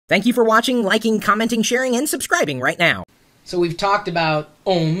Thank you for watching, liking, commenting, sharing, and subscribing right now. So we've talked about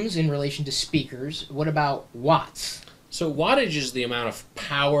ohms in relation to speakers. What about watts? So wattage is the amount of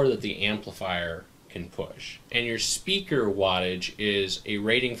power that the amplifier can push. And your speaker wattage is a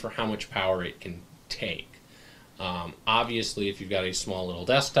rating for how much power it can take. Obviously, if you've got a small little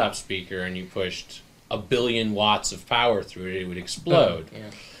desktop speaker and you pushed 1 billion watts of power through it, it would explode.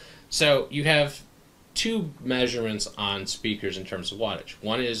 Yeah. So you have two measurements on speakers in terms of wattage.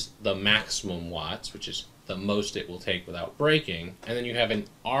 One is the maximum watts, which is the most it will take without breaking, and then you have an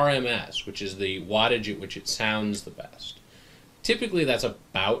RMS, which is the wattage at which it sounds the best. Typically that's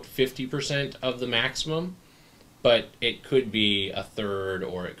about 50% of the maximum, but it could be a third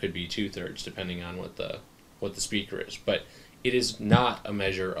or it could be 2/3 depending on what the speaker is. But it is not a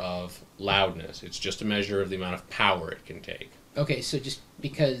measure of loudness, it's just a measure of the amount of power it can take. Okay, so just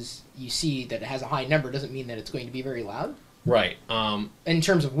because you see that it has a high number doesn't mean that it's going to be very loud? Right. In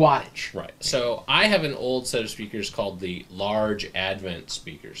terms of wattage. Right. So I have an old set of speakers called the large Advent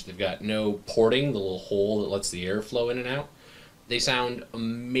speakers. They've got no porting, the little hole that lets the air flow in and out. They sound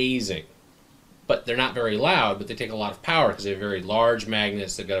amazing, but they're not very loud, but they take a lot of power because they have very large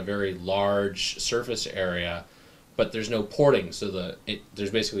magnets. They've got a very large surface area, but there's no porting, so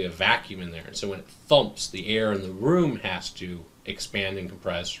there's basically a vacuum in there. And so when it thumps, the air in the room has to expand and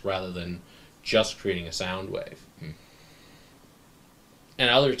compress rather than just creating a sound wave. And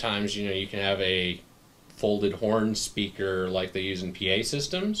other times, you know, you can have a folded horn speaker like they use in PA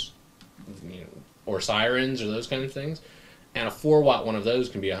systems, you know, or sirens or those kind of things. And a 4-watt one of those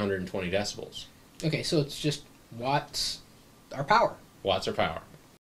can be 120 decibels. Okay, so it's just watts are power. Watts are power.